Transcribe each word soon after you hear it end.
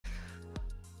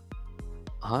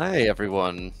Hi,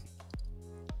 everyone.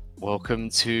 Welcome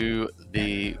to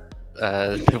the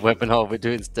webinar we're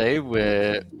doing today.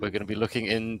 We're going to be looking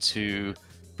into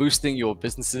boosting your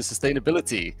business's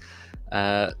sustainability.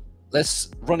 Let's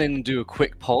run in and do a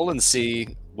quick poll and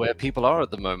see where people are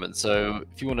at the moment. So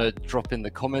if you want to drop in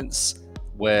the comments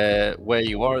where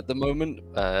you are at the moment,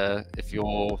 if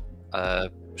you're a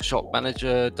shop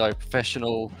manager, dive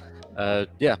professional,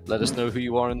 yeah, let us know who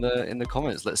you are in the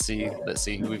comments. Let's see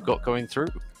who we've got going through.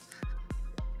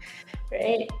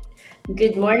 Right.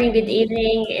 Good morning, good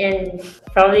evening, and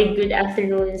probably good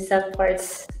afternoon in some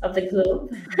parts of the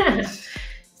globe.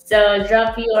 So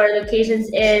drop your locations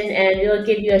in and we'll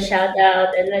give you a shout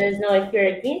out and let us know if you're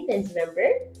a Greenfins member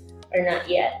or not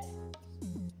yet.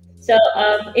 So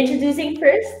introducing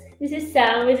first, this is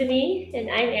Sam with me, and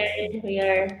I'm Erin. We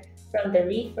are from the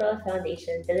Reef World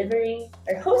Foundation, delivering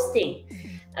or hosting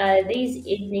these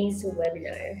evenings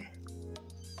webinar.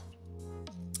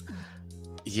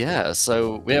 Yeah,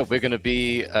 so we're going to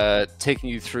be taking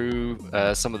you through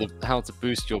some of the how to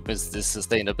boost your business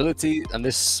sustainability, and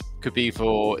this could be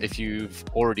for if you've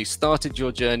already started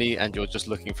your journey and you're just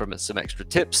looking for some extra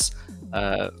tips.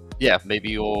 Yeah,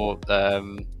 maybe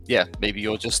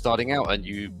you're just starting out and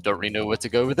you don't really know where to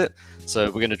go with it. So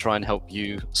we're going to try and help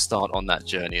you start on that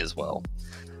journey as well.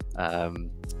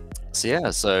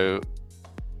 So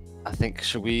I think,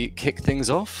 should we kick things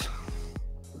off?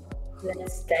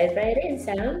 Let's dive right in,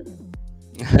 Sam.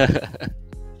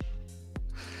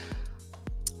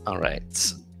 All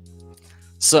right.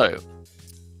 So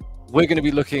we're going to be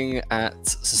looking at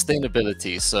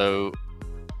sustainability. So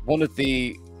one of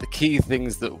the key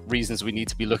reasons we need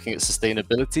to be looking at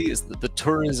sustainability is that the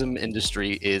tourism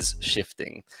industry is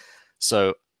shifting.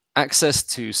 So access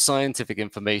to scientific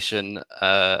information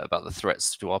about the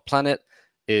threats to our planet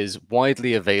is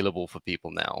widely available for people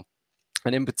now.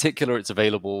 And in particular, it's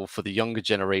available for the younger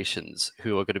generations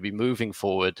who are going to be moving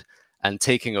forward and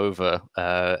taking over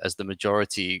as the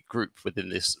majority group within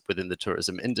the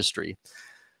tourism industry.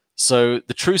 So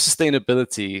the true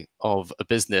sustainability of a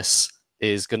business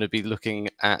is going to be looking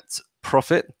at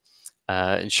profit,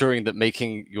 ensuring that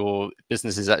making your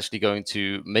business is actually going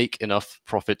to make enough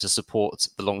profit to support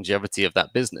the longevity of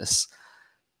that business.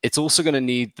 It's also going to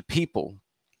need the people.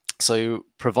 So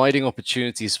providing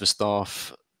opportunities for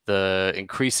staff,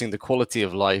 increasing the quality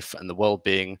of life and the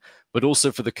well-being, but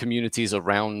also for the communities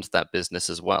around that business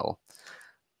as well.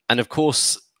 And of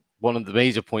course, one of the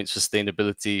major points for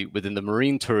sustainability within the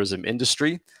marine tourism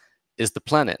industry is the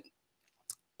planet.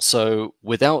 So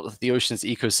without the ocean's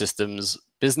ecosystems,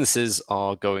 businesses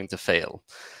are going to fail.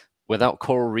 Without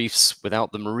coral reefs,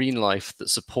 without the marine life that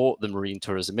support the marine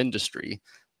tourism industry,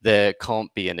 there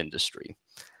can't be an industry.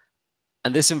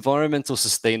 And this environmental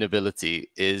sustainability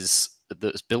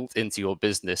that's built into your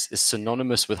business is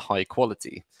synonymous with high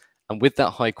quality. And with that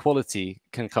high quality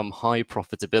can come high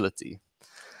profitability.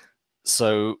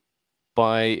 So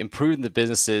by improving the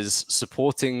businesses,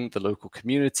 supporting the local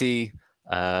community,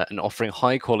 and offering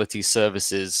high quality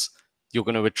services, you're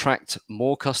going to attract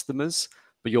more customers,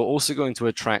 but you're also going to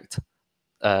attract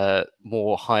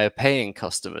more higher paying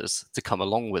customers to come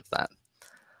along with that.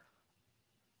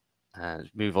 And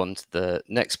move on to the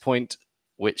next point,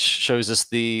 which shows us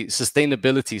the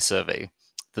sustainability survey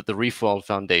that the Reef World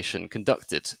Foundation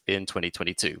conducted in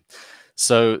 2022.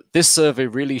 So this survey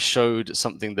really showed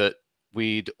something that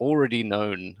we'd already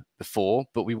known before,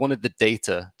 but we wanted the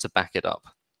data to back it up.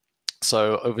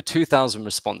 So over 2,000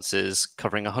 responses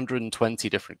covering 120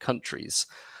 different countries.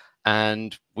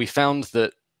 And we found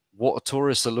that what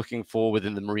tourists are looking for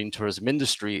within the marine tourism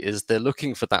industry is they're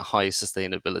looking for that high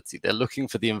sustainability. They're looking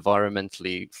for the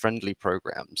environmentally friendly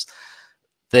programs.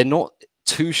 They're not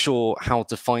too sure how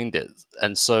to find it.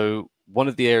 And so one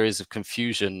of the areas of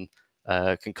confusion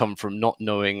can come from not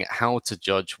knowing how to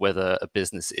judge whether a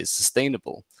business is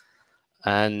sustainable.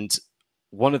 And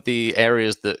one of the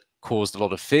areas that caused a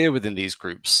lot of fear within these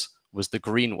groups was the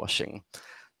greenwashing.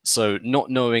 So not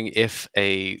knowing if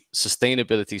a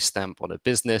sustainability stamp on a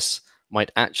business might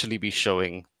actually be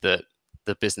showing that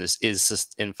the business is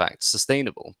in fact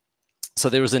sustainable. So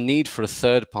there was a need for a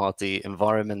third-party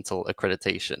environmental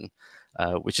accreditation,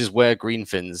 which is where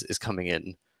Greenfins is coming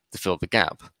in to fill the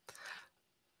gap.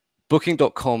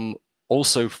 Booking.com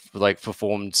also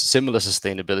performed similar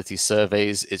sustainability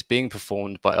surveys. It's being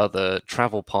performed by other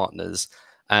travel partners,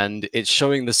 and it's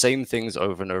showing the same things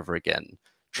over and over again.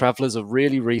 Travelers are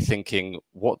really rethinking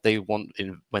what they want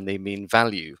when they mean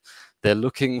value. They're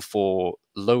looking for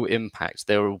low impact.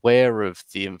 They're aware of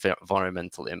the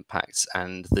environmental impacts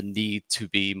and the need to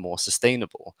be more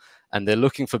sustainable. And they're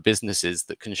looking for businesses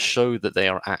that can show that they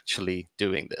are actually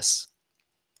doing this.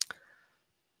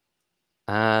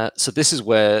 So this is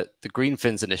where the Green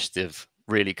Fins initiative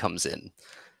really comes in.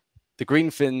 The Green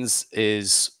Fins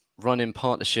is run in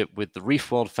partnership with the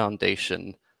Reef World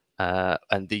Foundation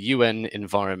and the UN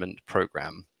Environment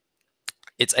Programme.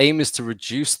 Its aim is to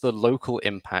reduce the local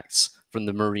impacts from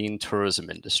the marine tourism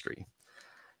industry.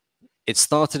 It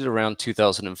started around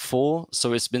 2004,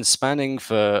 so it's been spanning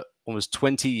for almost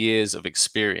 20 years of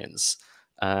experience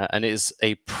and is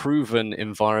a proven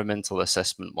environmental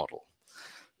assessment model.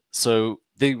 So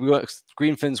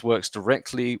Greenfins works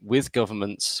directly with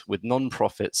governments, with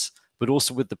non-profits, but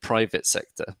also with the private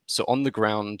sector. So on the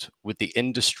ground with the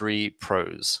industry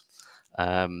pros.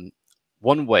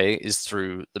 One way is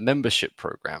through the membership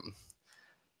program.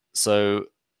 So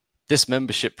this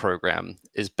membership program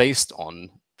is based on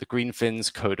the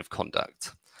Greenfins Code of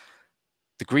Conduct.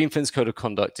 The Greenfins Code of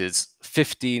Conduct is a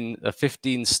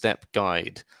 15-step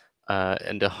guide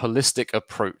and a holistic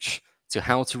approach to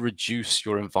how to reduce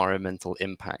your environmental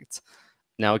impact.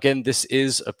 Now, again, this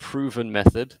is a proven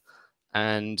method,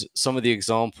 and some of the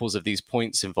examples of these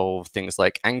points involve things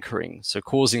like anchoring, so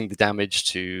causing the damage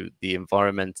to the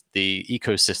environment, the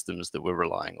ecosystems that we're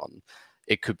relying on.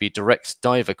 It could be direct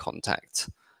diver contact,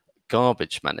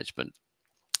 garbage management,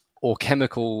 or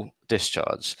chemical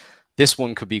discharge. This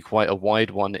one could be quite a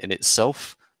wide one in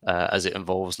itself, as it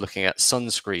involves looking at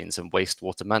sunscreens and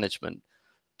wastewater management.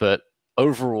 But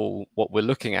overall, what we're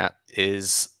looking at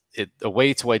is a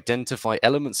way to identify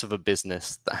elements of a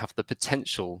business that have the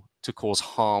potential to cause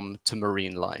harm to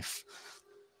marine life.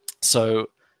 So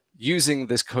using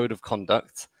this code of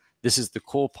conduct, this is the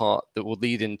core part that will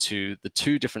lead into the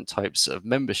two different types of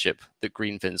membership that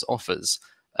Greenfins offers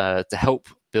to help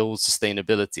build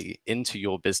sustainability into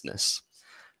your business.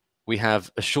 We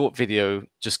have a short video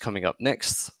just coming up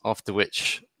next, after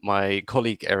which my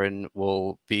colleague Erin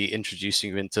will be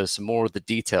introducing you into some more of the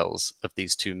details of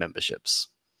these two memberships.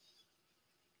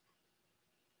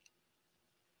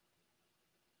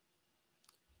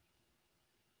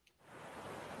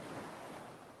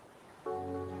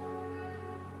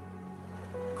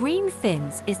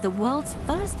 Greenfins is the world's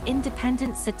first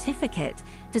independent certificate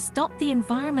to stop the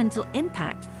environmental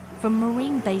impact from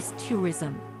marine-based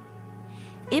tourism.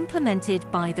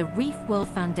 Implemented by the Reef World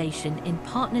Foundation in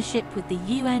partnership with the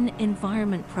UN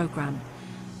Environment Programme,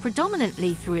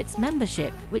 predominantly through its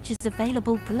membership, which is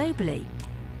available globally.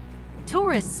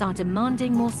 Tourists are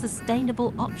demanding more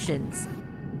sustainable options.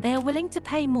 They are willing to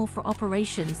pay more for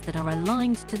operations that are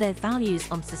aligned to their values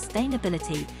on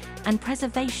sustainability and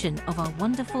preservation of our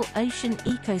wonderful ocean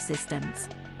ecosystems.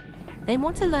 They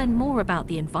want to learn more about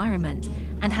the environment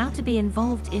and how to be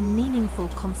involved in meaningful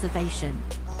conservation.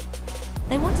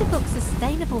 They want to book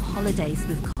sustainable holidays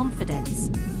with confidence.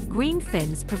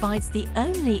 Greenfins provides the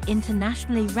only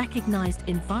internationally recognized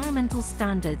environmental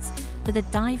standards for the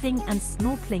diving and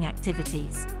snorkelling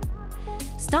activities.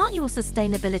 Start your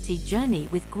sustainability journey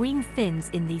with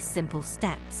Greenfins in these simple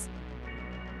steps.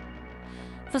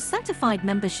 For certified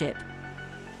membership,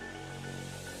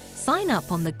 sign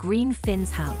up on the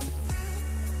Greenfins Hub.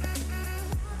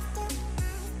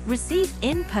 Receive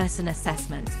in-person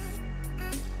assessment.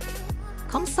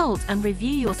 Consult and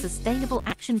review your sustainable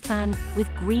action plan with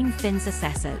Greenfins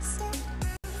assessors.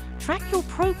 Track your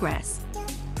progress.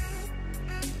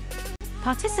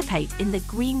 Participate in the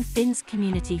Greenfins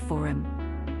Community Forum.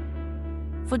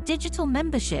 For digital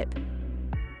membership,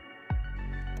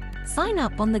 sign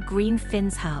up on the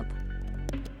Greenfins Hub.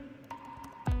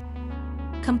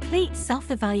 Complete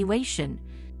self-evaluation.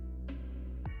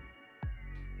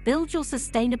 Build your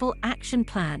sustainable action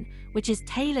plan, which is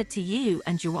tailored to you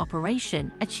and your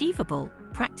operation, achievable,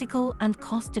 practical, and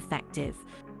cost-effective.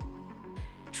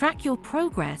 Track your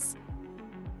progress.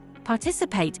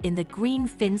 Participate in the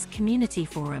Greenfins Community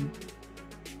Forum.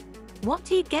 What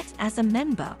do you get as a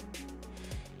member?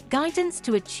 Guidance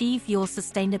to achieve your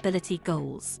sustainability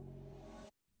goals.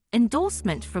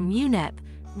 Endorsement from UNEP,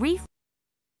 Reef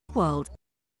World,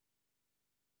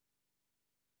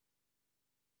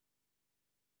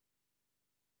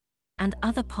 and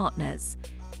other partners.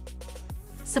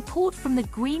 Support from the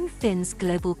Greenfins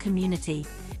global community.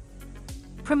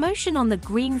 Promotion on the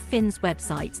Greenfins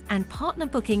website and partner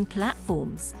booking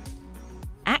platforms.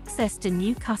 Access to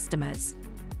new customers.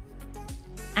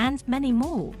 And many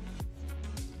more.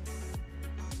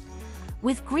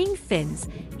 With Greenfins,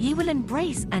 you will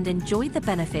embrace and enjoy the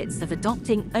benefits of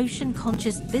adopting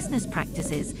ocean-conscious business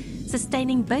practices,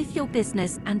 sustaining both your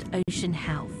business and ocean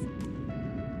health.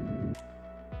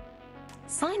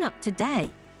 Sign up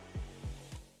today.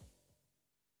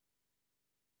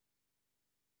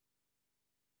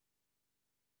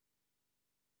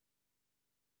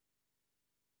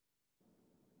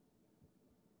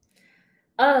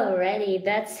 Alrighty,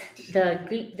 that's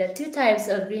the two types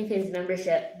of Greenfin's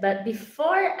membership. But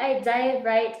before I dive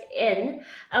right in,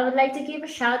 I would like to give a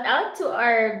shout out to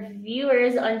our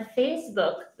viewers on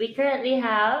Facebook. We currently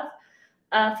have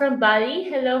from Bali,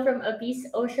 hello from Abyss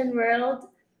Ocean World,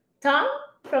 Tom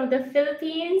from the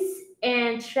Philippines,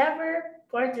 and Trevor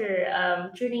Porter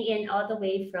tuning in all the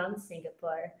way from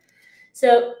Singapore.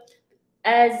 So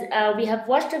as we have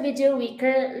watched the video, we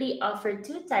currently offer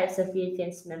two types of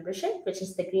Greenfins membership, which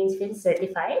is the Greenfin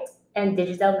Certified and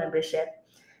Digital membership.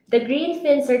 The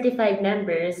Greenfin Certified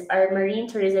members are marine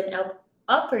tourism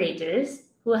operators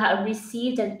who have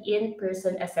received an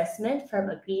in-person assessment from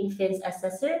a Greenfins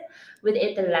assessor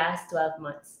within the last 12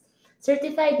 months.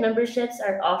 Certified memberships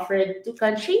are offered to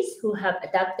countries who have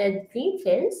adopted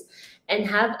Greenfins and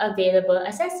have available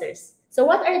assessors. So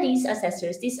what are these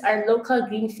assessors? These are local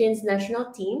Greenfins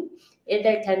national team in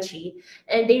their country,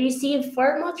 and they receive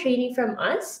formal training from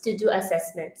us to do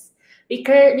assessments. We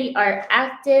currently are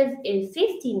active in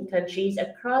 15 countries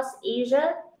across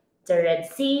Asia, the Red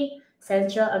Sea,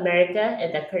 Central America,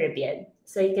 and the Caribbean.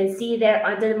 So you can see there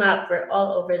on the map, we're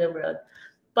all over the world.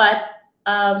 But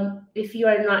if you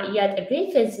are not yet a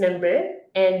Greenfins member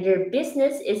and your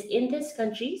business is in these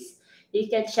countries, you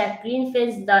can check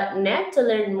greenfins.net to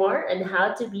learn more on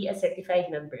how to be a certified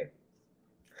member.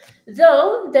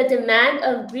 Though the demand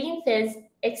of Greenfins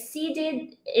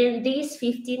exceeded in these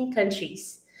 15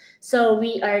 countries, so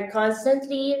we are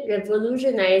constantly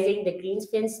revolutionizing the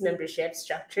Greenfins membership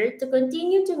structure to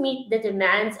continue to meet the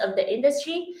demands of the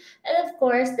industry and, of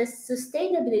course, the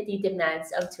sustainability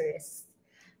demands of tourists.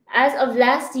 As of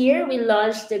last year, we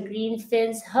launched the Green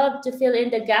Fins Hub to fill in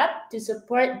the gap to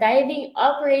support diving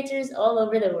operators all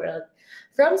over the world.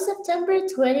 From September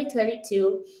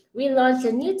 2022, we launched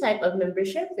a new type of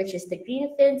membership, which is the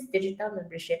Green Fins Digital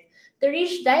Membership, to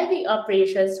reach diving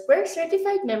operations where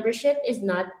certified membership is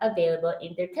not available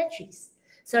in their countries.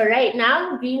 So right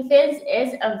now, Green Fins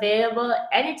is available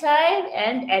anytime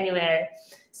and anywhere.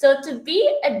 So to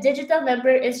be a digital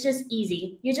member is just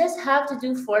easy. You just have to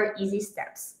do 4 easy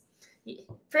steps.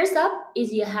 First up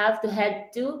is you have to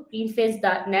head to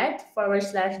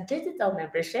greenfins.net/digital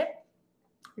membership,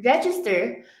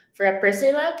 register for a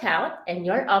personal account and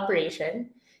your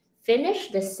operation, finish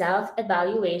the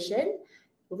self-evaluation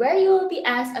where you will be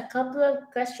asked a couple of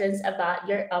questions about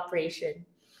your operation,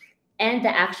 and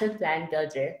the action plan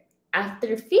builder.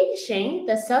 After finishing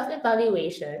the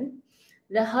self-evaluation,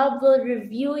 the hub will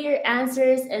review your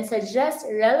answers and suggest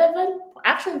relevant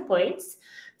action points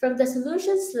from the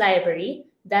solutions library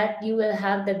that you will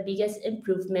have the biggest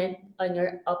improvement on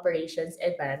your operations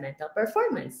environmental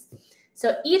performance.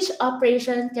 So each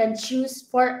operation can choose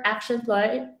 4 action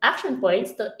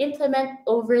points to implement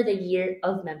over the year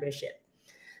of membership.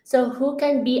 So who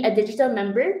can be a digital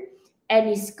member?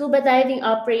 Any scuba diving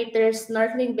operator,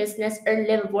 snorkeling business, or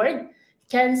liveaboard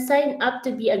can sign up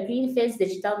to be a Greenfins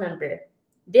digital member.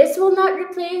 This will not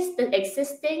replace the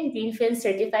existing Greenfin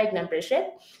certified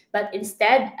membership, but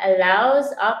instead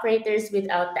allows operators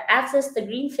without the access to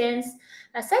Greenfin's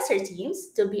assessor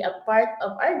teams to be a part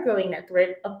of our growing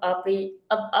network of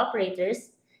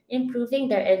operators, improving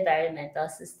their environmental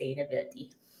sustainability.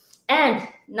 And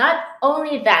not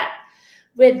only that,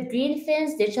 with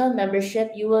Greenfin's digital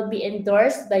membership, you will be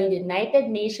endorsed by the United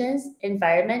Nations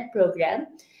Environment Program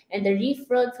and the Reef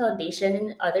World Foundation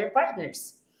and other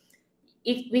partners.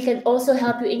 If we can also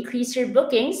help you increase your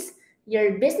bookings,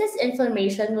 your business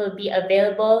information will be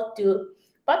available to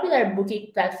popular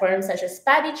booking platforms such as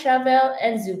Paddy Travel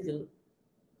and Zulu.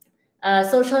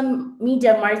 Social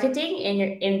media marketing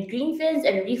in Greenfins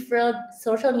and Reefworld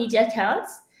social media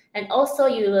accounts. And also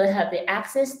you will have the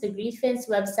access to Greenfin's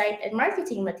website and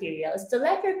marketing materials to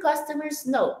let your customers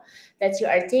know that you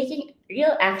are taking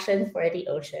real action for the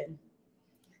ocean.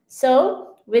 So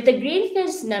with the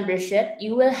Greenfins membership,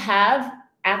 you will have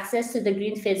access to the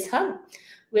Greenfins Hub,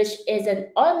 which is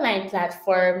an online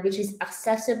platform which is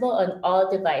accessible on all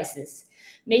devices,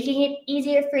 making it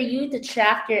easier for you to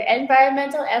track your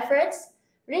environmental efforts,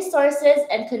 resources,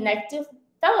 and connect to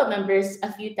fellow members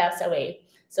a few taps away.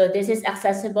 So this is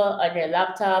accessible on your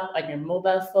laptop, on your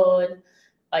mobile phone,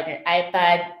 on your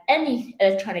iPad, any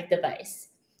electronic device.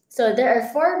 So there are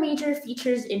 4 major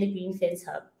features in the Greenfins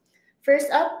Hub.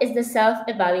 First up is the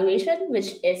self-evaluation,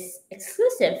 which is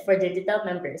exclusive for digital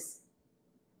members.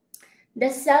 The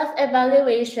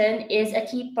self-evaluation is a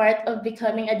key part of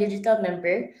becoming a digital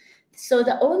member. So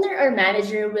the owner or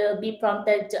manager will be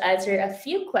prompted to answer a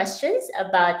few questions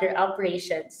about your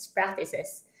operations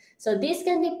practices. So this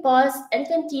can be paused and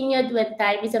continued when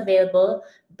time is available,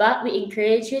 but we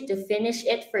encourage you to finish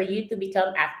it for you to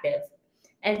become active.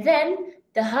 And then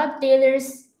the hub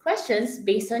tailors questions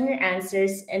based on your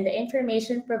answers and the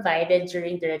information provided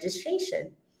during the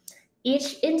registration.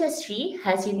 Each industry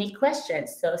has unique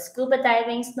questions. So scuba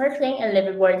diving, snorkeling, and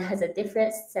liveaboard has a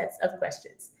different sets of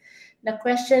questions. The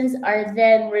questions are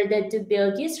then worded to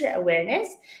build user awareness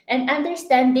and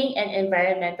understanding and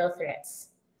environmental threats.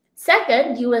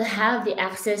 Second, you will have the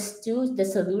access to the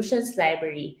solutions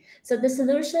library. So the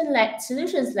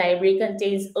solutions library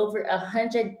contains over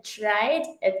 100 tried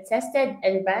and tested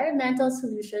environmental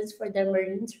solutions for the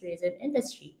marine tourism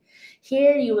industry.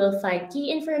 Here you will find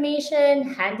key information,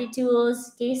 handy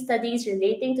tools, case studies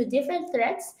relating to different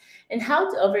threats and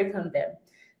how to overcome them.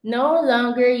 No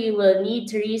longer you will need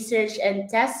to research and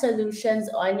test solutions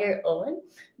on your own.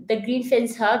 The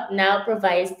Greenfins Hub now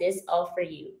provides this all for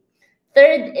you.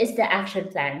 Third is the action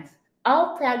plan.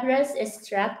 All progress is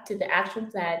tracked to the action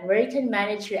plan where you can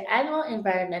manage your annual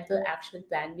environmental action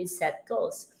plan with set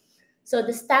goals. So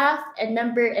the staff and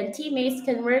member and teammates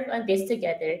can work on this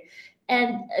together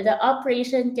and the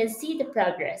operation can see the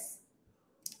progress.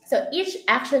 So each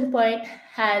action point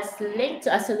has linked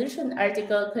to a solution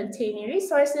article containing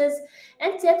resources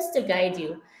and tips to guide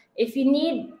you. If you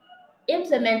need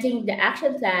implementing the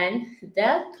action plan,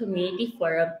 the community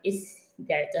forum is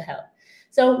there to help.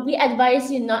 So we advise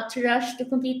you not to rush to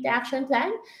complete the action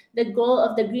plan. The goal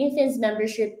of the Greenfins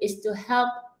membership is to help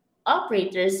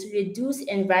operators reduce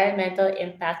environmental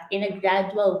impact in a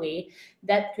gradual way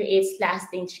that creates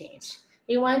lasting change.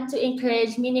 We want to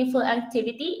encourage meaningful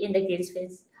activity in the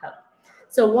Greenfins Hub.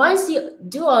 So once you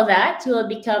do all that, you will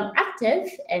become active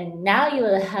and now you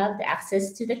will have the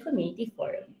access to the community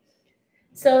forum.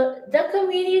 So the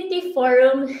community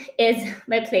forum is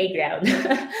my playground.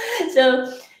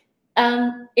 So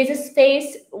it's a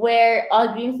space where all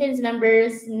Greenfins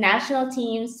members, national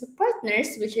teams,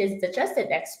 partners, which is the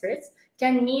trusted experts,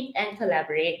 can meet and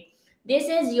collaborate. This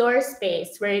is your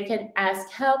space where you can ask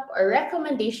help or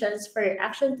recommendations for your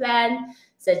action plan,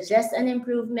 suggest an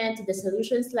improvement to the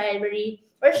solutions library,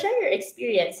 or share your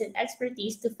experience and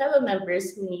expertise to fellow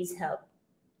members who needs help.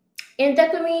 In the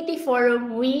community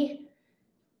forum, we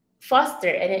foster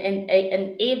an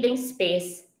enabling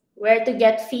space where to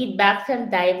get feedback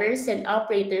from divers and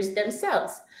operators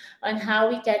themselves on how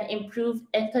we can improve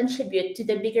and contribute to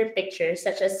the bigger picture,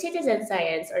 such as citizen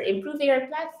science or improving our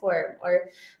platform, or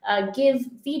give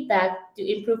feedback to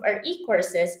improve our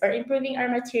e-courses or improving our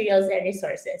materials and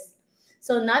resources.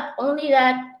 So not only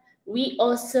that, we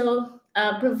also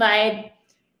provide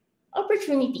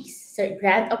opportunities, so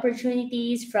grant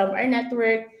opportunities from our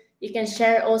network. You can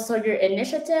share also your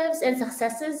initiatives and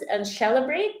successes and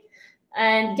celebrate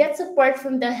and get support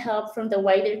from the help from the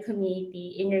wider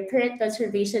community in your current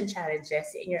conservation challenges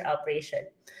in your operation.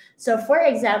 So for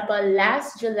example,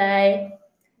 last June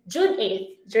 8th,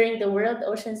 during the World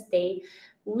Oceans Day,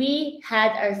 we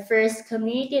had our first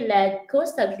community-led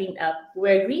coastal cleanup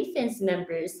where Greenfins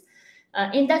members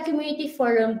in that community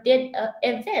forum did an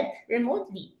event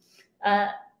remotely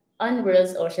on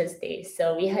World Oceans Day.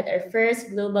 So we had our first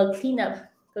global cleanup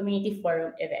community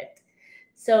forum event.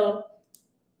 So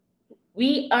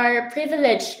we are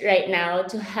privileged right now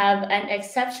to have an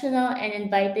exceptional and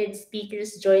invited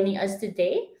speakers joining us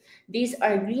today. These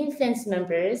are Greenfins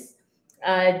members,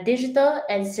 digital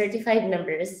and certified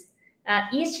members.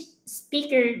 Each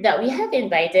speaker that we have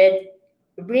invited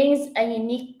brings a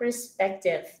unique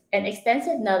perspective and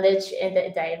extensive knowledge in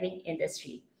the diving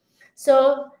industry.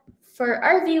 So for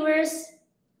our viewers,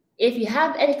 if you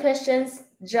have any questions,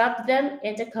 drop them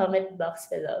in the comment box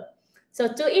below. So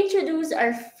to introduce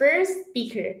our first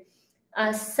speaker,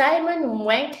 Simon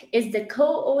Wenk is the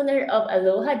co-owner of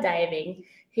Aloha Diving.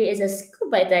 He is a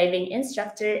scuba diving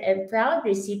instructor and proud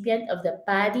recipient of the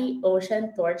PADI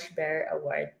Ocean Torchbearer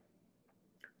Award.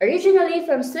 Originally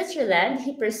from Switzerland,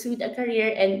 he pursued a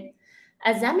career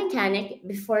as a mechanic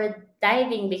before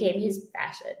diving became his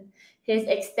passion. His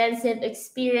extensive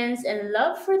experience and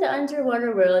love for the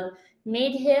underwater world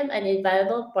made him an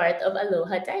invaluable part of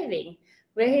Aloha Diving,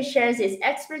 where he shares his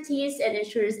expertise and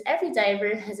ensures every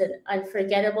diver has an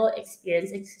unforgettable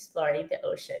experience exploring the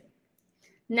ocean.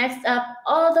 Next up,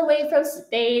 all the way from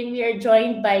Spain, we are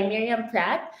joined by Miriam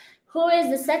Pratt, who is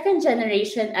the second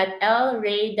generation at El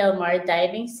Rey del Mar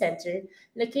Diving Center,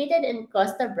 located in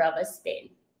Costa Brava, Spain.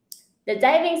 The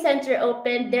diving center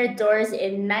opened their doors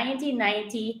in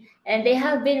 1990, and they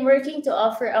have been working to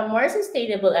offer a more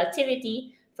sustainable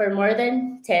activity for more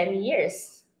than 10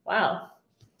 years. Wow.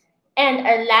 And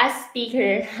our last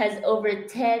speaker has over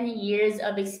 10 years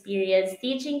of experience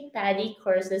teaching PADI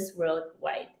courses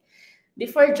worldwide.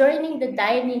 Before joining the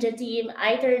Dive Ninja team,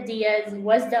 Aitor Diaz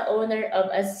was the owner of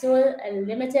Azul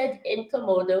Unlimited in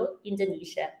Komodo,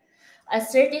 Indonesia. A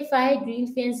certified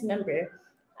Greenfins member,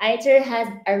 Aiter has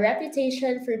a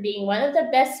reputation for being one of the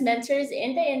best mentors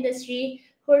in the industry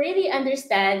who really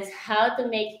understands how to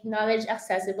make knowledge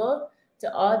accessible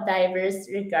to all divers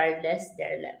regardless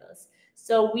their levels.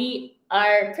 So we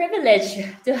are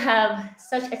privileged to have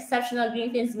such exceptional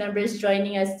Greenfins members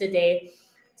joining us today.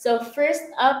 So first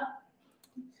up,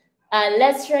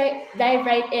 dive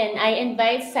right in. I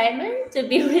invite Simon to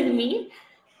be with me.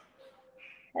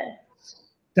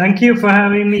 Thank you for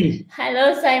having me.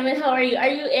 Hello, Simon. How are you? Are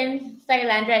you in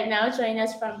Thailand right now? Join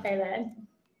us from Thailand.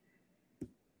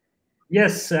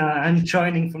 Yes, I'm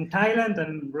joining from Thailand.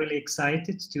 I'm really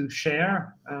excited to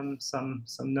share some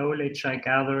knowledge I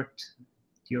gathered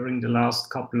during the last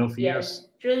couple of years. Yes,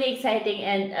 truly exciting.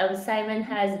 And Simon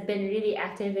has been really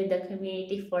active in the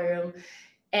community forum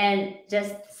and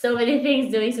just so many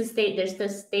things doing their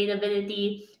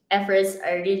sustainability efforts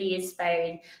are really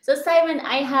inspiring. So Simon,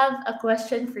 I have a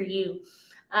question for you.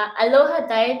 Aloha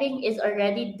Diving is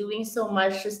already doing so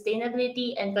much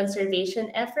sustainability and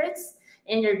conservation efforts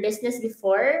in your business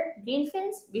before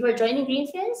Greenfins, before joining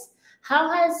Greenfins. How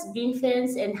has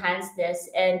Greenfins enhanced this,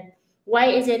 and why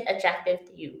is it attractive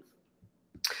to you?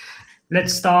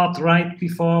 Let's start right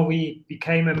before we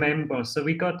became a member. So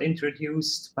we got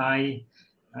introduced by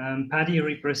PADI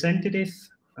representative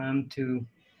to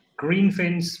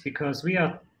Greenfins because we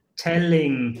are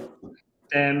telling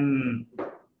them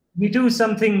we do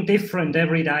something different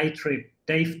every dive trip.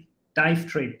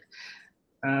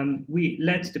 We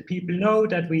let the people know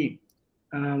that we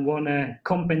want to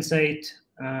compensate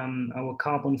our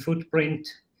carbon footprint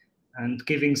and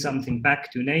giving something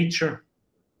back to nature.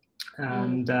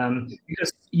 And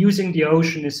because using the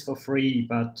ocean is for free,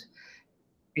 but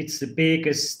it's the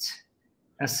biggest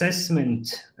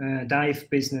assessment dive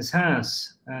business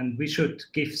has, and we should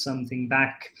give something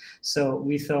back. So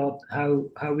we thought, how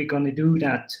are we going to do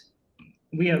that?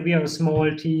 We are a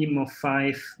small team of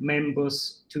 5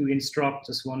 members, 2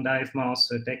 instructors, 1 dive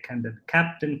master, deck and a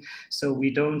captain. So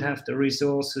we don't have the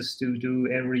resources to do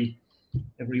every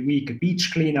week a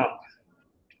beach cleanup.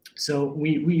 So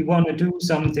we want to do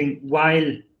something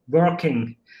while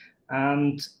working,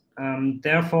 and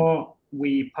therefore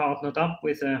we partnered up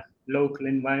with a local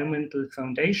environmental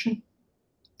foundation,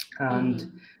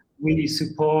 and we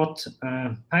support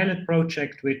a pilot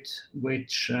project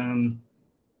which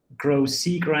grows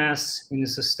seagrass in a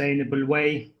sustainable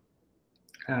way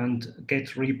and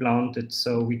get replanted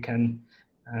so we can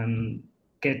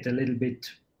get a little bit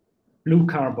blue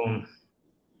carbon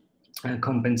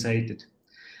compensated.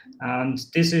 And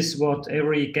this is what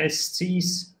every guest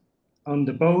sees on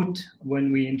the boat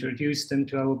when we introduce them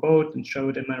to our boat and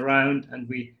show them around, and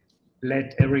we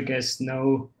let every guest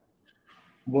know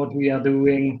what we are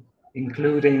doing,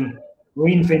 including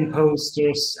Greenfin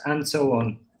posters and so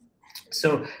on.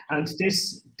 So, and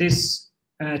this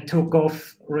took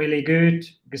off really good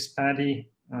because PADI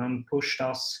pushed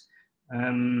us,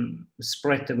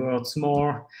 spread the words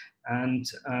more, and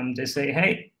they say,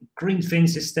 hey,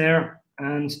 Greenfins is there,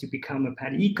 and to become a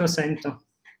PADI Eco Center,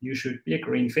 you should be a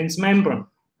Greenfins member.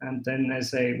 And then I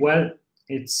say, well,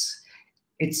 it's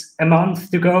a month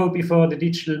to go before the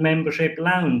digital membership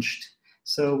launched.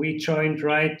 So we joined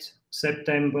right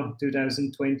September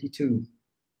 2022.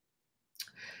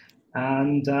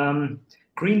 And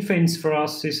Greenfins for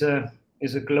us is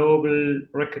a global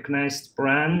recognized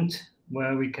brand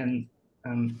where we can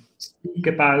speak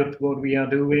about what we are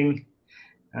doing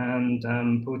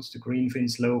and put the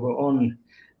Greenfins logo on.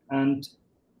 And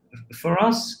for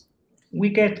us, we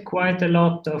get quite a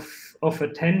lot of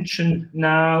attention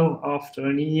now after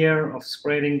a year of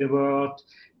spreading the word.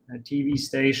 TV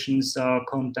stations are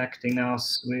contacting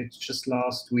us with just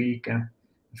last week a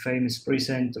famous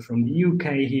presenter from the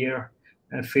UK here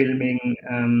filming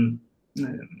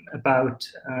about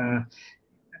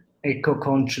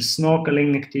eco-conscious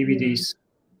snorkeling activities.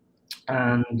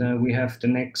 And we have the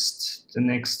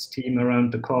next team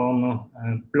around the corner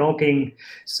blogging.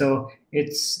 So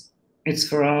it's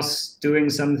for us doing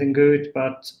something good,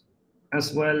 but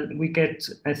as well we get,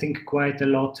 I think, quite a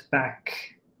lot back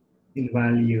in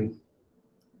value.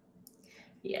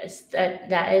 Yes,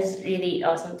 that is really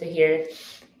awesome to hear,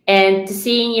 and to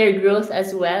seeing your growth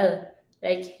as well.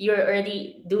 Like, you're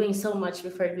already doing so much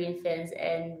before Greenfins,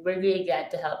 and we're really glad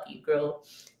to help you grow,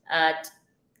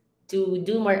 to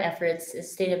do more efforts,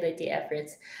 sustainability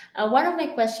efforts. One of my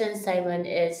questions, Simon,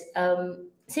 is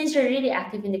since you're really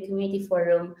active in the community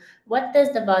forum, what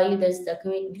does the value does the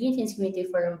Greenfins community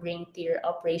forum bring to your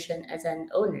operation as an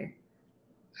owner?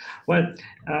 Well,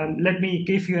 let me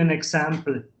give you an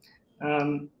example.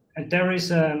 There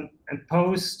is a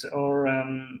post or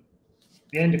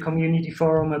in the community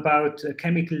forum about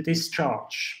chemical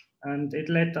discharge, and it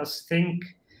let us think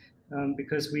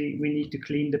because we need to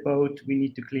clean the boat, we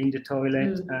need to clean the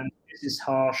toilet, and this is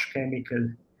harsh chemical.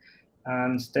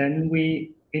 And then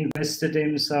we invested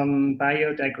in some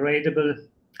biodegradable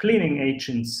cleaning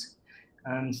agents,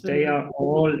 and they are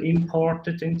all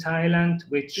imported in Thailand,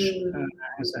 which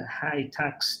has a high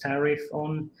tax tariff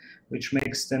on, which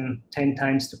makes them 10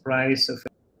 times the price of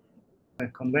a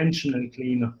conventional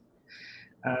cleaner.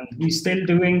 And we're still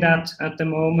doing that at the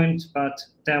moment, but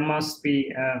there must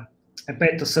be a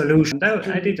better solution.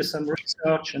 I did some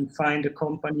research and find a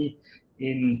company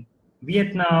in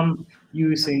Vietnam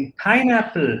using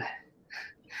pineapple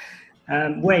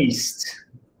waste.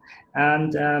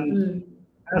 And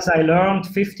as I learned,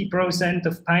 50%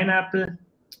 of pineapple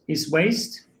is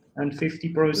waste and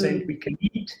 50% we can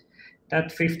eat.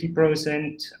 That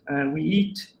 50% we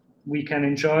eat, we can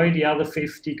enjoy. The other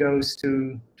 50 goes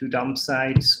to dump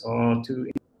sites or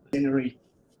to incinerate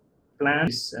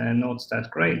plants. Not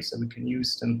that great, so we can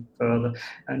use them further.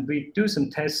 And we do some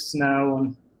tests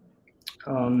now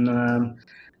on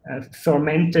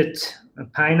fermented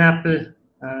pineapple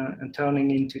and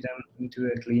turning into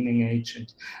a cleaning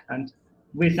agent. And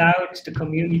without the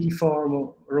community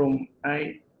forum,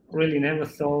 I really never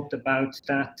thought about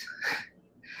that.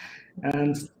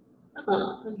 And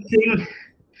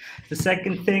the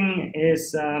second thing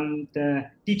is the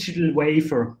digital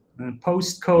wafer.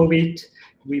 Post-COVID,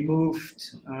 we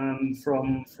moved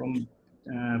from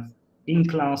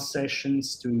in-class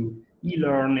sessions to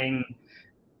e-learning.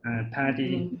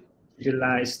 Paddy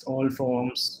utilized all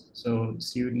forms, so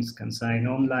students can sign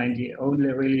online. The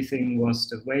only really thing was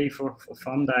the wafer for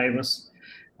fun divers.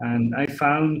 And I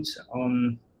found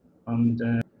on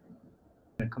the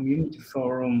community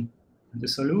forum the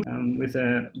solution with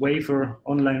a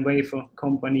online wafer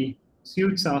company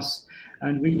suits us,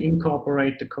 and we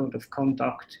incorporate the code of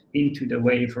conduct into the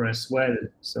wafer as well.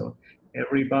 So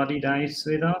everybody dives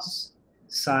with us,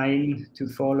 sign to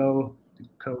follow the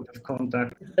code of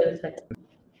conduct.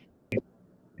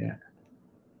 Yeah.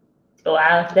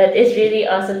 Wow, that is really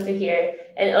awesome to hear.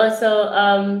 And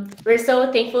also, we're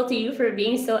so thankful to you for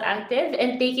being so active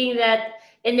and taking that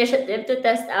initiative to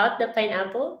test out the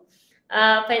pineapple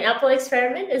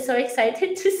experiment. I'm so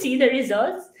excited to see the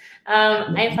results.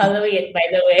 I'm following it, by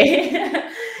the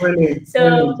way. Brilliant.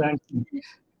 So Brilliant, thank you.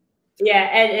 yeah,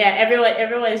 and yeah,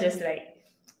 everyone is just like,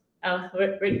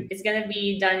 it's gonna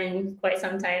be done in quite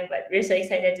some time, but we're so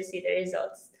excited to see the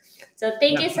results. So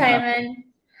thank you, Simon.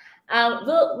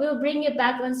 We'll bring you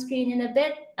back on screen in a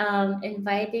bit.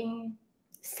 Inviting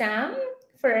Sam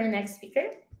for our next speaker.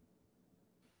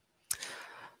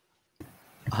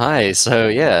 Hi. So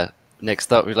yeah,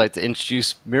 next up we'd like to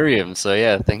introduce Miriam. So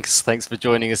yeah, thanks for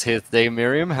joining us here today,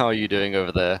 Miriam. How are you doing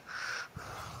over there?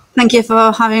 Thank you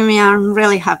for having me. I'm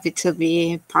really happy to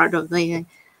be part of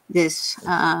this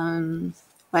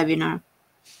webinar.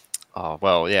 Oh,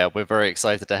 well, yeah, we're very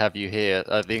excited to have you here.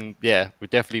 I think, yeah, we've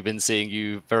definitely been seeing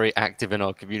you very active in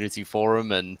our community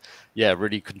forum and, yeah,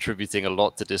 really contributing a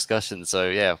lot to discussion. So,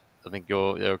 yeah, I think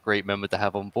you're a great member to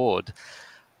have on board.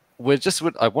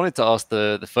 I wanted to ask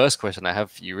the first question I have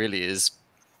for you really is,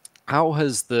 how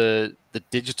has the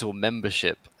digital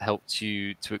membership helped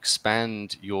you to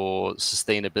expand your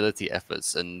sustainability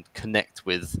efforts and connect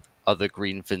with other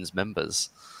Greenfins members?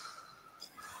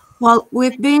 Well,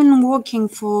 we've been working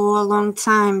for a long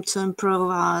time to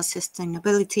improve our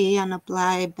sustainability and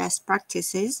apply best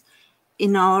practices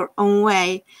in our own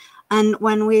way. And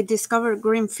when we discovered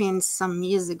Greenfins some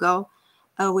years ago,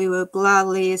 we were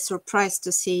gladly surprised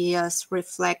to see us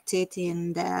reflected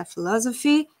in their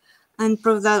philosophy and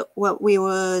prove that what we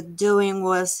were doing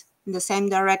was in the same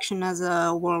direction as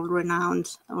a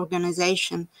world-renowned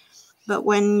organization. But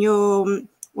when you're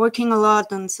working a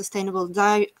lot on sustainable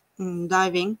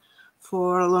diving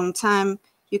for a long time,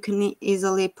 you can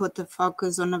easily put the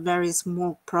focus on a very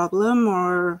small problem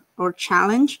or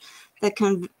challenge that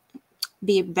can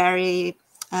be very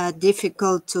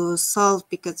difficult to solve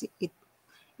because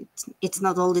it's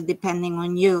not only depending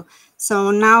on you. So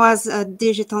now as a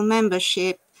digital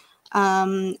membership,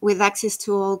 with access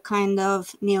to all kind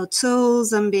of new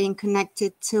tools and being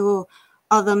connected to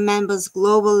other members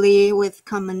globally with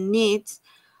common needs,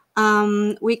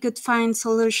 we could find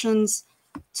solutions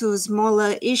to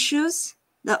smaller issues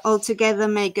that altogether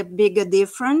make a bigger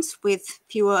difference with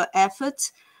fewer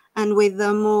efforts and with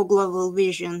a more global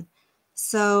vision.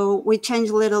 So we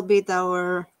changed a little bit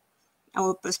our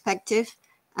perspective,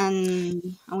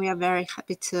 and we are very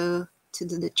happy to do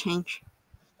the change.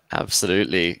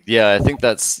 Absolutely. Yeah, I think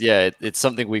it's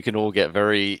something we can all get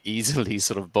very easily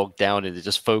sort of bogged down into,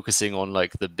 just focusing on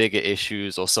like the bigger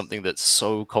issues or something that's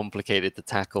so complicated to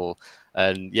tackle.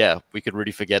 And yeah, we could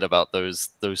really forget about those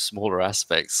smaller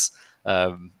aspects.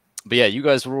 But yeah, you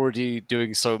guys were already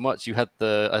doing so much. You had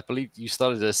I believe you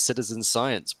started a citizen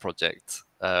science project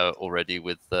already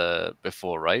with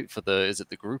before, right? Is it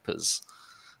the groupers?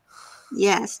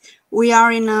 Yes, we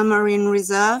are in a marine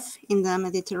reserve in the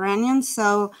Mediterranean,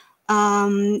 so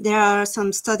there are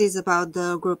some studies about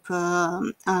the group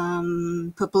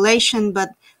population,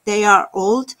 but they are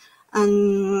old,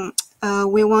 and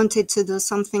we wanted to do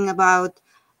something about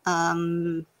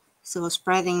so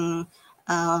spreading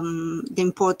the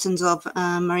importance of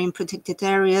marine protected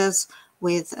areas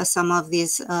with some of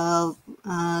these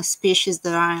species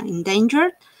that are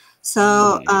endangered.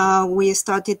 So we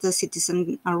started a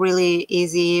really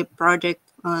easy project,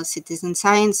 citizen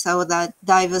science, so that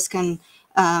divers can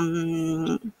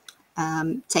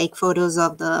take photos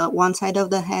of the one side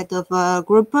of the head of a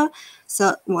grouper.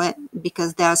 So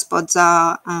because their spots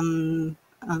are can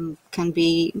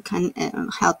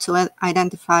help to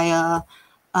identify a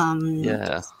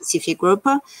specific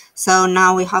grouper. So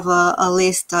now we have a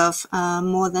list of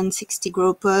more than 60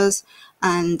 groupers,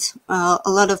 and a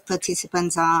lot of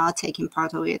participants are taking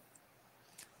part of it.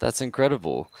 That's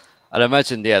incredible. And I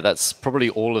imagine, yeah, that's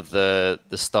probably all of the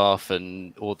staff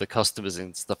and all the customers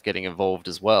and stuff getting involved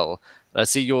as well. I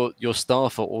see your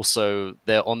staff are also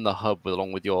they're on the hub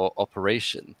along with your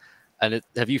operation. And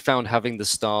have you found having the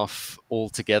staff all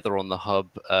together on the hub,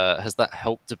 has that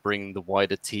helped to bring the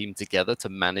wider team together to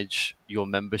manage your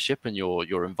membership and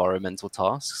your environmental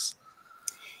tasks?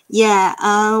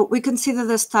 Yeah, we consider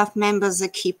the staff members a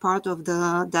key part of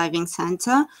the diving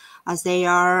center, as they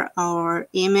are our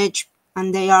image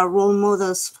and they are role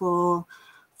models for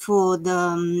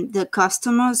the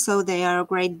customers. So they are a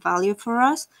great value for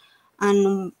us.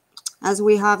 And as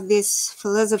we have this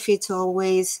philosophy to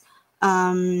always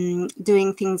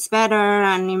doing things better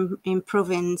and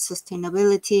improving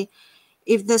sustainability,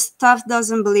 if the staff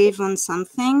doesn't believe on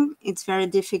something, it's very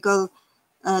difficult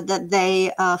that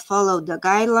they follow the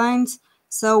guidelines.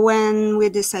 So when we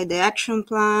decide the action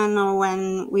plan or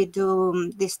when we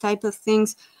do this type of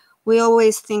things, we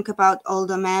always think about all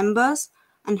the members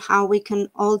and how we can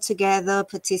all together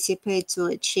participate to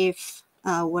achieve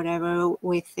whatever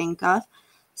we think of.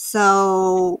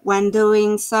 So when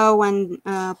doing so, when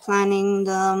planning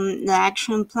the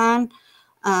action plan,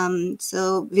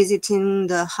 so visiting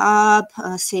the hub,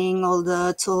 seeing all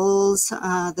the tools,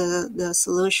 the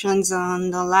solutions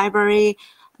on the library,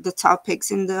 the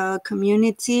topics in the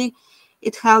community,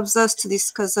 it helps us to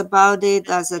discuss about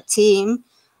it as a team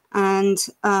and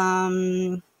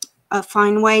find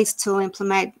ways to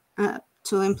implement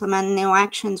new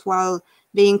actions while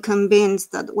being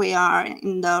convinced that we are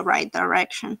in the right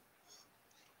direction.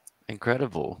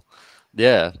 Incredible.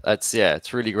 Yeah,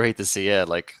 it's really great to see,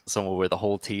 like somewhere where the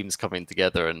whole team's coming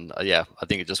together. And yeah, I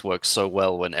think it just works so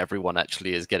well when everyone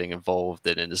actually is getting involved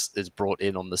and is brought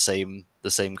in on the same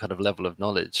kind of level of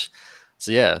knowledge.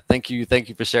 So yeah, thank you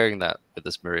for sharing that with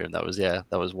us, Miriam. That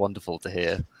was wonderful to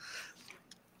hear.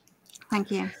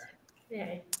 Thank you.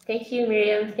 Yeah. Thank you,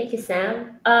 Miriam. Thank you,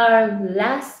 Sam. Our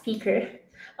last speaker,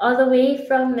 all the way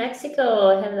from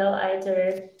Mexico. Hello,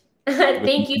 Aitor.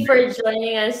 Thank you for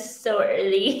joining us so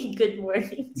early. Good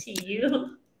morning to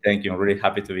you. Thank you. I'm really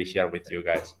happy to be here with you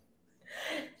guys.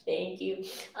 Thank you.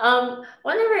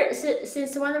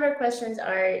 Since one of our questions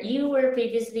are, you were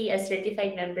previously a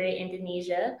certified member in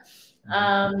Indonesia,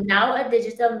 now a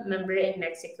digital member in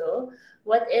Mexico.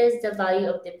 What is the value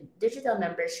of the digital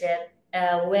membership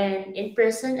when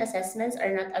in-person assessments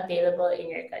are not available in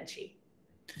your country?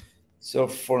 So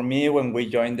for me, when we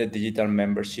joined the digital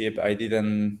membership, I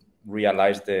didn't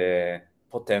realize the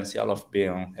potential of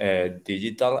being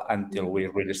digital until we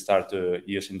really start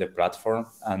using the platform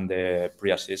and the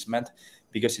pre-assessment.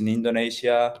 Because in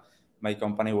Indonesia, my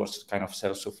company was kind of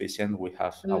self-sufficient. We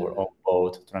have our own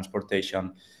boat,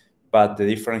 transportation. But the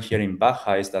difference here in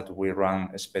Baja is that we run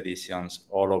expeditions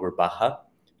all over Baja.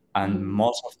 And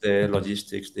most of the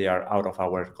logistics, they are out of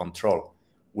our control.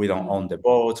 We don't own the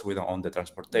boats, we don't own the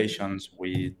transportations.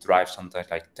 We drive sometimes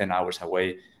like 10 hours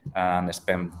away and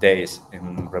spend days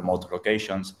in remote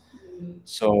locations.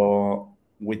 So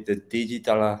with the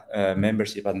digital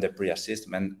membership and the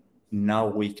pre-assessment, now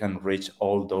we can reach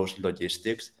all those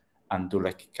logistics and do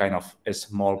like kind of a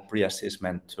small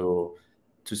pre-assessment to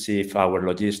see if our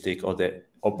logistic or the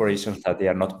operations that they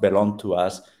are not belong to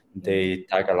us, they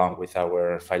tag along with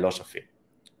our philosophy.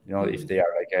 You know, if they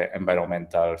are like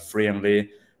environmental friendly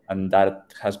and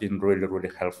that has been really,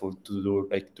 really helpful to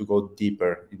go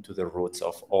deeper into the roots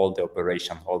of all the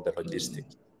operation, all the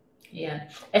logistics. Yeah,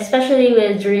 especially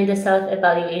with during the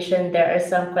self-evaluation, there are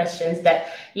some questions that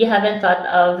you haven't thought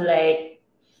of, like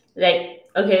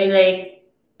okay,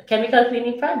 like chemical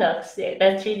cleaning products.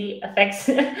 That really affects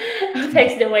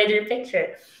affects the wider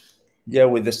picture. Yeah,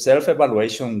 with the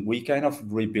self-evaluation, we kind of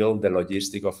rebuild the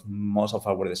logistic of most of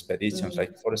our expeditions.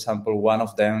 Like, for example, one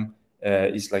of them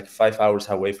is like 5 hours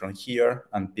away from here,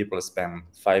 and people spend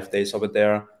 5 days over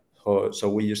there. So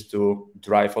we used to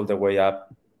drive all the way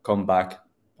up, come back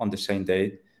on the same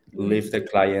day, leave the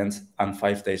clients, and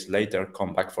 5 days later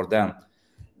come back for them.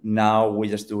 Now we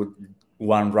just do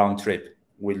one round trip.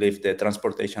 We leave the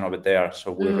transportation over there,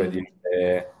 so we reduce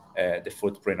the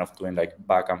footprint of doing like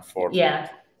back and forth. Yeah.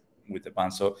 With the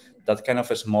band. So that kind of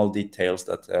small details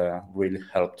that really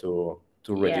help to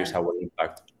reduce our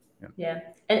impact. Yeah.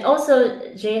 And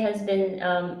also, Jay has been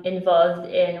involved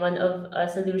in one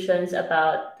of solutions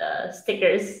about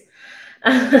stickers.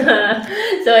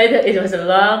 So it was a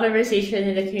long conversation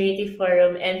in the community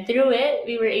forum, and through it,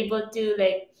 we were able to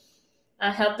like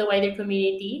help the wider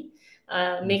community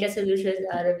make a solution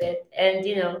out of it. And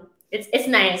it's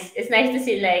nice. It's nice to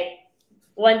see like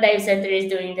one dive center is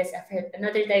doing this effort,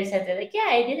 another dive center like, yeah,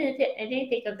 I didn't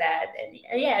think of that, and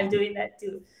yeah, I'm doing that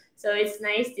too. So it's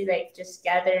nice to like just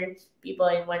gather people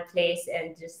in one place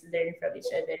and just learn from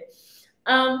each other.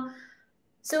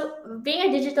 So being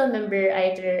a digital member,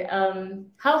 Aitor,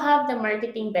 how have the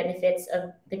marketing benefits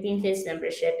of the Greenfields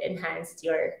membership enhanced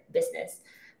your business?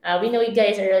 We know you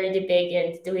guys are already big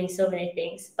and doing so many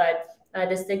things, but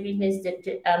does the Greenfields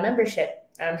membership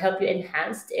help you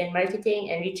enhance in marketing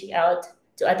and reaching out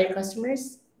to other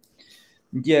customers?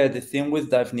 Yeah, the thing with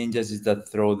Dive Ninjas is that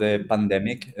through the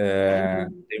pandemic,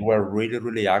 they were really,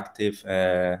 really active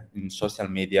in social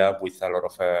media with a lot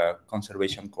of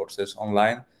conservation courses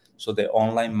online. So the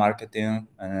online marketing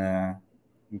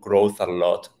growth a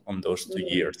lot on those 2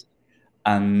 years.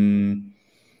 And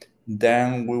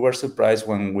then we were surprised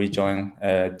when we joined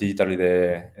digitally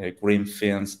the green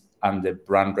fins and the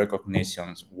brand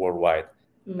recognitions worldwide.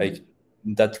 Like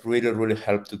that really, really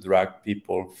helped to drag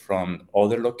people from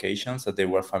other locations that they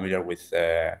were familiar with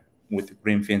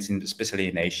green fins, especially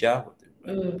in Asia,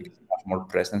 because we have more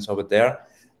presence over there.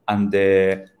 And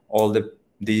all the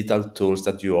digital tools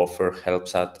that you offer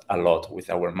helps out a lot with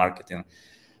our marketing.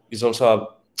 It's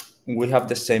also we have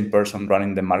the same person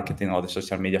running the marketing or the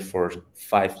social media for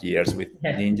 5 years with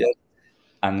Ninja,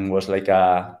 and was like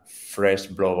a fresh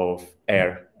blow of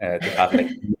air to have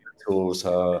like new tools,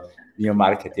 new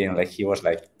marketing. Like he was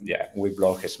like, yeah, we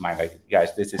blow his mind. Like,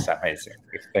 guys, this is amazing.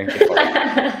 Thank you for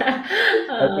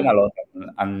helping a lot.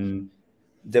 And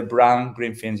the brand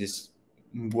Greenfins is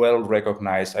well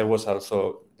recognized. I was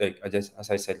also like, as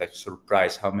I said, like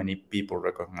surprised how many people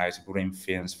recognize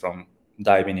Greenfins from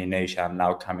diving in Asia and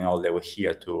now coming all the way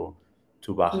here to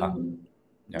Baja.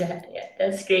 Yeah,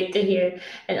 that's great to hear.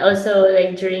 And also,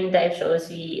 like during dive shows,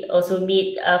 we also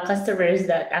meet customers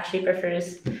that actually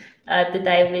prefers to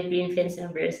dive with Greenfins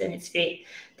members, and it's great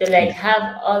to like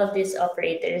have all of these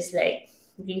operators like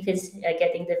Greenfins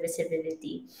getting the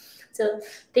visibility. So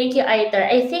thank you, Aitor.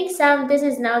 I think, Sam, this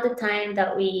is now the time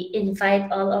that we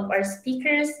invite all of our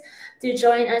speakers to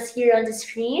join us here on the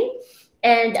screen,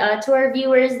 and to our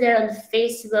viewers there on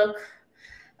Facebook.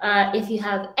 If you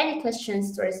have any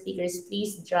questions to our speakers,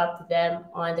 please drop them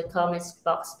on the comments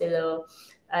box below.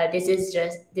 This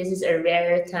is a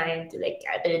rare time to like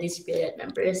gather these brilliant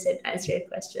members and answer your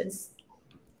questions.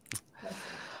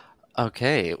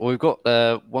 Okay, well, we've got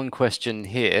one question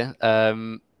here.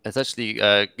 It's actually,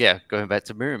 going back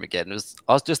to Miriam again.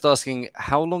 I was just asking,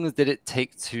 how long did it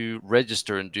take to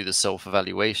register and do the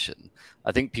self-evaluation?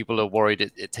 I think people are worried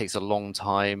it takes a long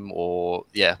time, or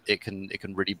it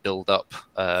can really build up,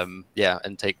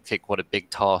 and take quite a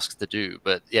big task to do.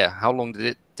 But how long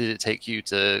did it take you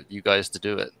guys to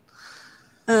do it?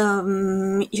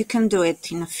 You can do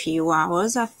it in a few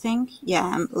hours, I think.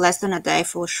 Yeah, less than a day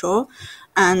for sure.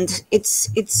 And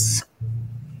it's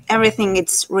everything.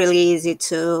 It's really easy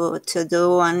to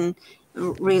do and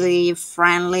really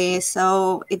friendly.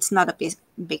 So it's not a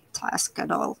big task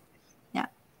at all. Yeah.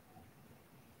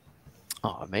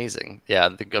 Oh, amazing. Yeah,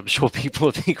 I'm sure people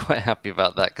would be quite happy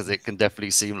about that, because it can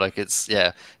definitely seem like it's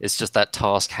just that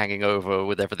task hanging over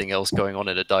with everything else going on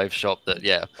in a dive shop that,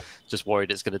 just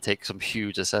worried it's going to take some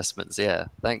huge assessments. Yeah,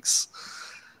 thanks.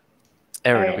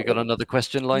 Erin, have we got another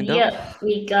question lined up? Yeah,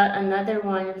 we got another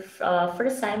one for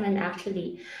Simon,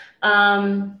 actually.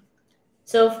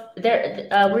 So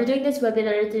we're doing this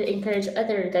webinar to encourage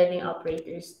other diving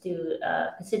operators to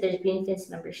consider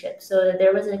Greenfins membership. So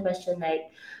there was a question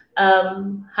like,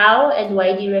 How and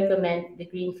why do you recommend the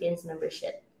Greenfins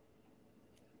membership?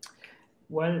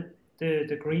 Well,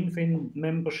 the Greenfin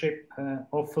membership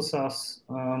offers us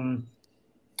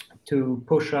to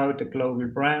push out the global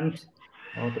brand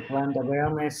or the brand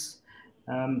awareness.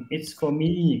 It's for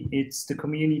me, it's the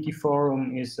community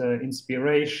forum is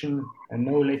inspiration, a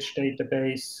knowledge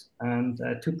database, and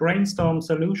to brainstorm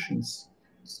solutions.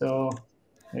 So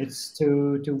it's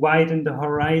to widen the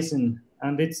horizon,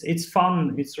 and it's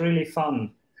fun. It's really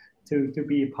fun to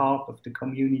be a part of the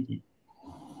community.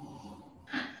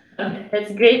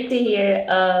 That's great to hear,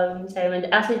 Simon.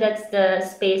 Actually, that's the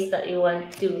space that we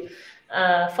want to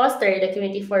foster in the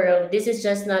community forum. This is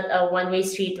just not a one-way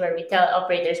street where we tell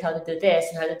operators how to do this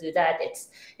and how to do that.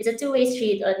 It's a two-way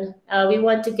street. On we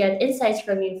want to get insights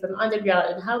from you from on the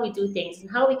ground on how we do things and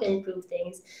how we can improve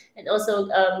things, and also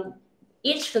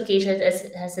each location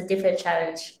has a different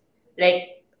challenge.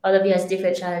 Like all of you has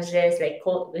different challenges. Like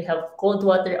we have cold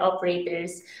water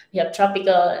operators, we have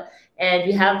tropical, and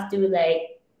we have to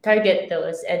like target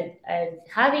those, and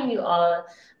having you all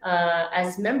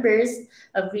as members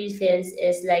of Greenfins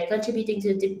is like contributing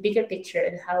to the bigger picture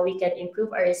and how we can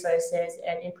improve our resources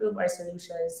and improve our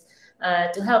solutions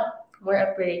to help more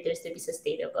operators to be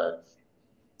sustainable.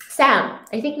 Sam,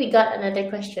 I think we got another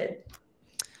question.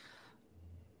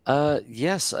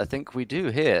 Yes, I think we do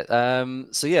here.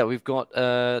 So yeah, we've got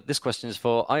this question is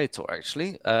for Ayator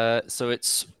actually. So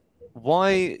it's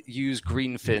why use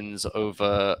Greenfins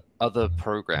over other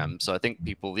programs? So I think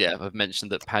people, have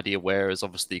mentioned that PADI Aware is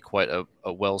obviously quite a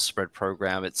well spread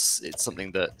program. It's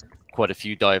something that quite a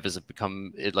few divers have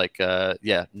become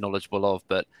knowledgeable of.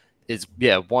 But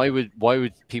why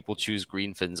would people choose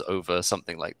Greenfins over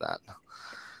something like that?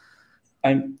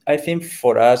 I think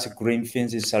for us,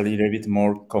 Greenfins is a little bit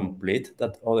more complete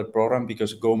than other program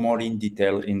because go more in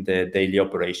detail in the daily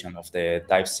operation of the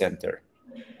dive center.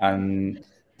 And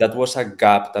that was a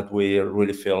gap that we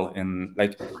really feel in.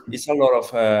 Like, it's a lot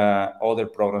of other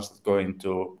programs that go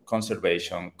into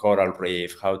conservation, coral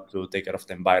reef, how to take care of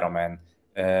the environment,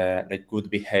 like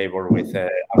good behavior with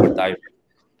our divers.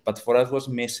 But for us was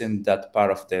missing that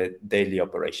part of the daily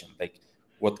operation, like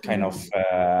what kind of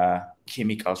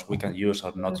chemicals we can use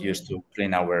or not use to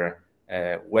clean our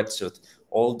wetsuit.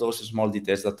 All those small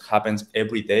details that happens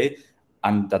every day,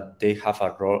 and that they have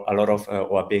a lot of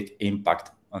or a big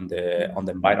impact on the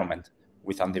environment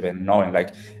without even knowing.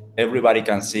 Like everybody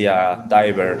can see a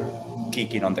diver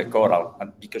kicking on the coral,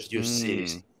 and because you see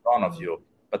it in front of you.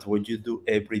 But what you do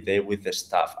every day with the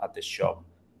staff at the shop,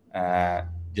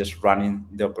 just running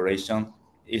the operation,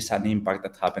 is an impact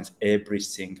that happens every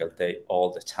single day,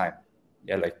 all the time.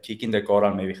 Yeah, like kicking the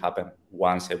coral maybe happen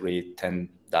once every 10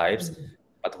 dives,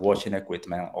 but washing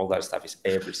equipment, all that stuff is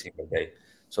every single day.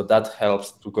 So that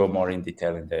helps to go more in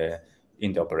detail in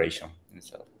the operation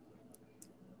itself.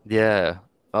 Yeah.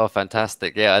 Oh,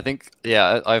 fantastic. Yeah, I think,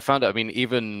 I found it, I mean,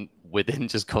 even within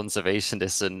just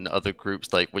conservationists and other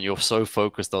groups, like when you're so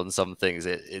focused on some things,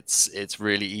 it's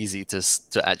really easy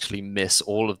to actually miss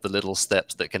all of the little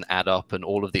steps that can add up and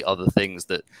all of the other things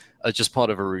that are just part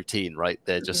of a routine, right?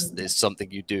 They're just, it's something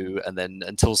you do, and then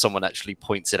until someone actually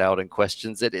points it out and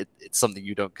questions it, it's something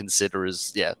you don't consider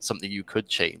as, something you could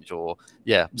change, or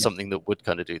something that would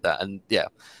kind of do that. And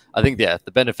I think the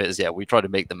benefit is we try to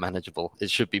make them manageable. It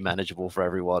should be manageable for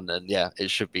everyone, and it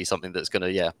should be something that's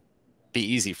going to be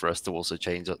easy for us to also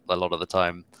change a lot of the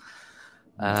time.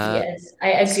 Yes,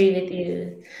 I agree with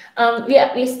you.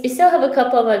 We still have a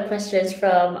couple of questions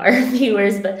from our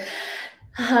viewers, but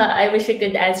I wish we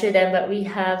could answer them, but we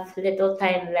have little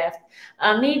time left.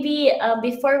 Maybe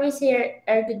before we say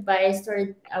our goodbyes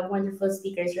to our wonderful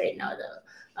speakers right now,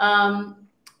 though,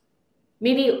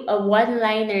 maybe a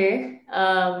one-liner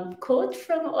quote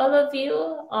from all of you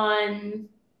on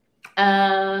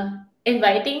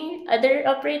inviting other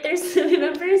operators to be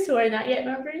members who are not yet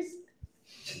members,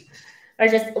 or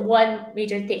just one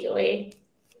major takeaway.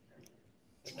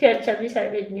 Shall we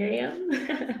start with Miriam?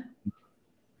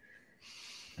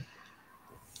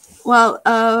 Well,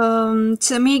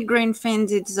 to me,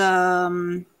 Greenfins is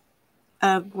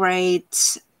a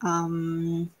great, I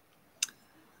don't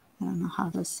know how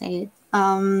to say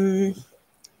it.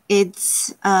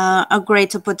 It's a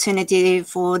great opportunity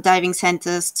for diving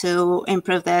centers to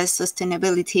improve their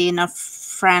sustainability in a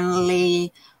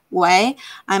friendly way.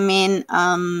 I mean,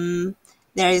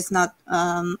 there is not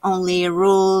only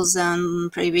rules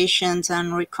and prohibitions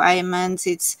and requirements.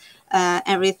 It's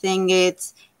everything.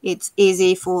 It's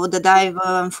easy for the diver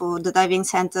and for the diving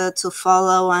center to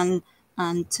follow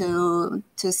and to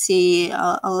see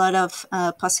a lot of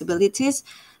possibilities.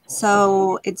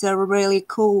 So it's a really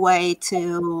cool way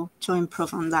to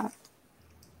improve on that.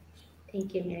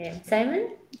 Thank you, Miriam.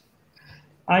 Simon?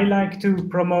 I like to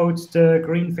promote the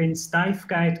Greenfin's Dive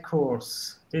Guide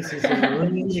course. This is a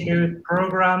really good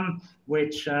program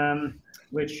which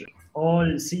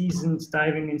all seasoned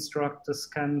diving instructors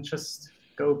can just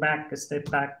go back a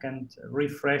step back and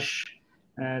refresh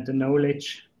the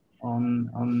knowledge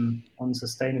on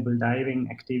sustainable diving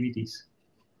activities.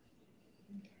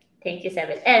 Thank you,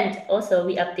 Simon. And also,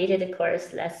 we updated the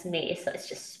course last May, so it's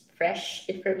just fresh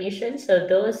information. So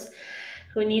those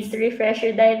who needs to refresh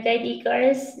your dive guide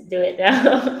e-course, do it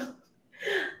now.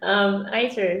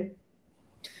 Aitor.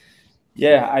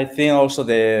 Yeah, I think also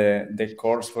the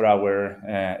course for our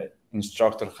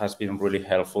instructor has been really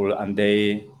helpful, and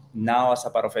they now, as a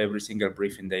part of every single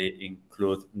briefing, they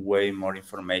include way more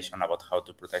information about how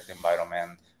to protect the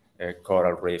environment,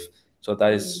 coral reef. So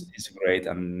that is great,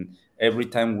 and every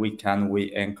time we can,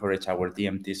 we encourage our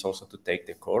DMTs also to take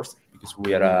the course, because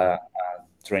we are a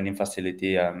training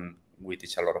facility and we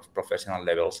teach a lot of professional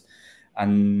levels,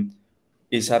 and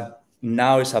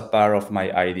now it's a part of my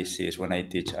IDCs. When I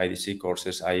teach IDC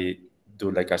courses, I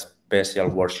do like a special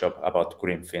workshop about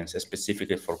greenfins,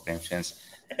 specifically for greenfins.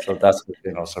 So that's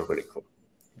been also really cool.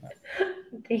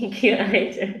 Thank you,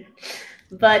 Aitor.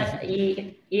 But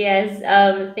yes,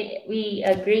 we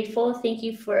are grateful. Thank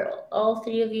you for all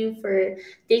three of you for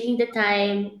taking the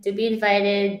time to be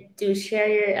invited to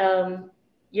share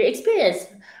your experience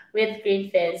with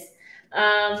Greenfizz,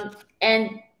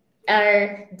 and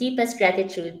our deepest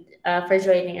gratitude for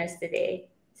joining us today.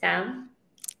 Sam?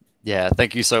 Yeah,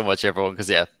 thank you so much, everyone, because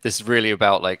yeah, this is really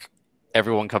about like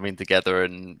everyone coming together,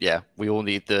 and yeah, we all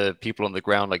need the people on the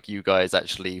ground like you guys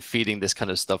actually feeding this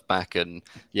kind of stuff back, and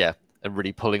yeah, and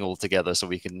really pulling all together so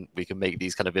we can make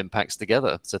these kind of impacts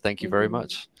together. So thank you very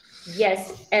much.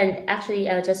 Yes, and actually,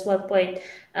 just one point,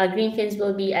 Greenfins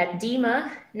will be at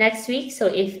DEMA next week. So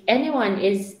if anyone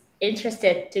is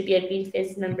interested to be a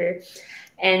Greenfins member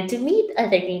and to meet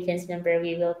other Greenfins member,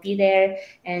 we will be there,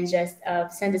 and just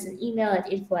send us an email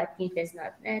at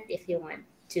info@greenfins.net if you want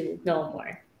to know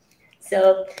more.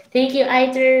 So thank you,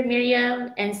 Aitor,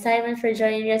 Miriam, and Simon for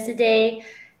joining us today.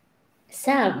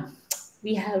 Sam,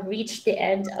 we have reached the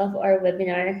end of our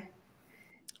webinar.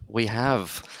 We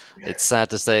have. It's sad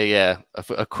to say, yeah,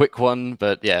 a quick one,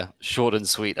 but yeah, short and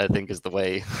sweet, I think, is the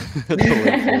way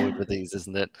forward with these,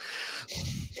 isn't it?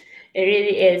 It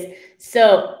really is.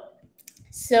 So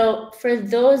for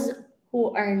those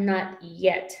who are not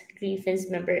yet Greenfins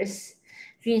members,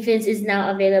 Greenfins is now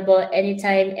available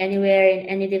anytime, anywhere, in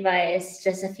any device,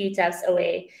 just a few taps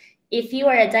away. If you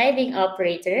are a diving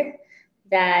operator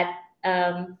that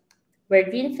where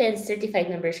Greenfins certified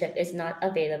membership is not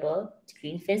available,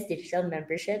 Greenfins digital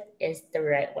membership is the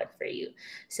right one for you.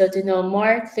 So to know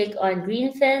more, click on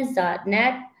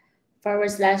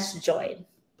greenfins.net/join.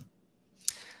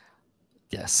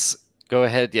 Yes, go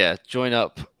ahead. Yeah, join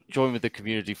with the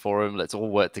community forum. Let's all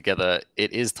work together.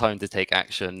 It is time to take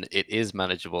action. It is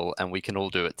manageable, and we can all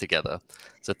do it together.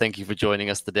 So thank you for joining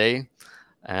us today,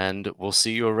 and we'll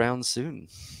see you around soon.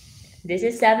 This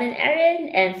is Sam and Erin,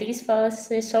 and please follow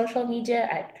us on social media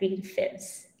at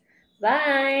Greenfins.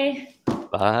 Bye.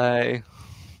 Bye.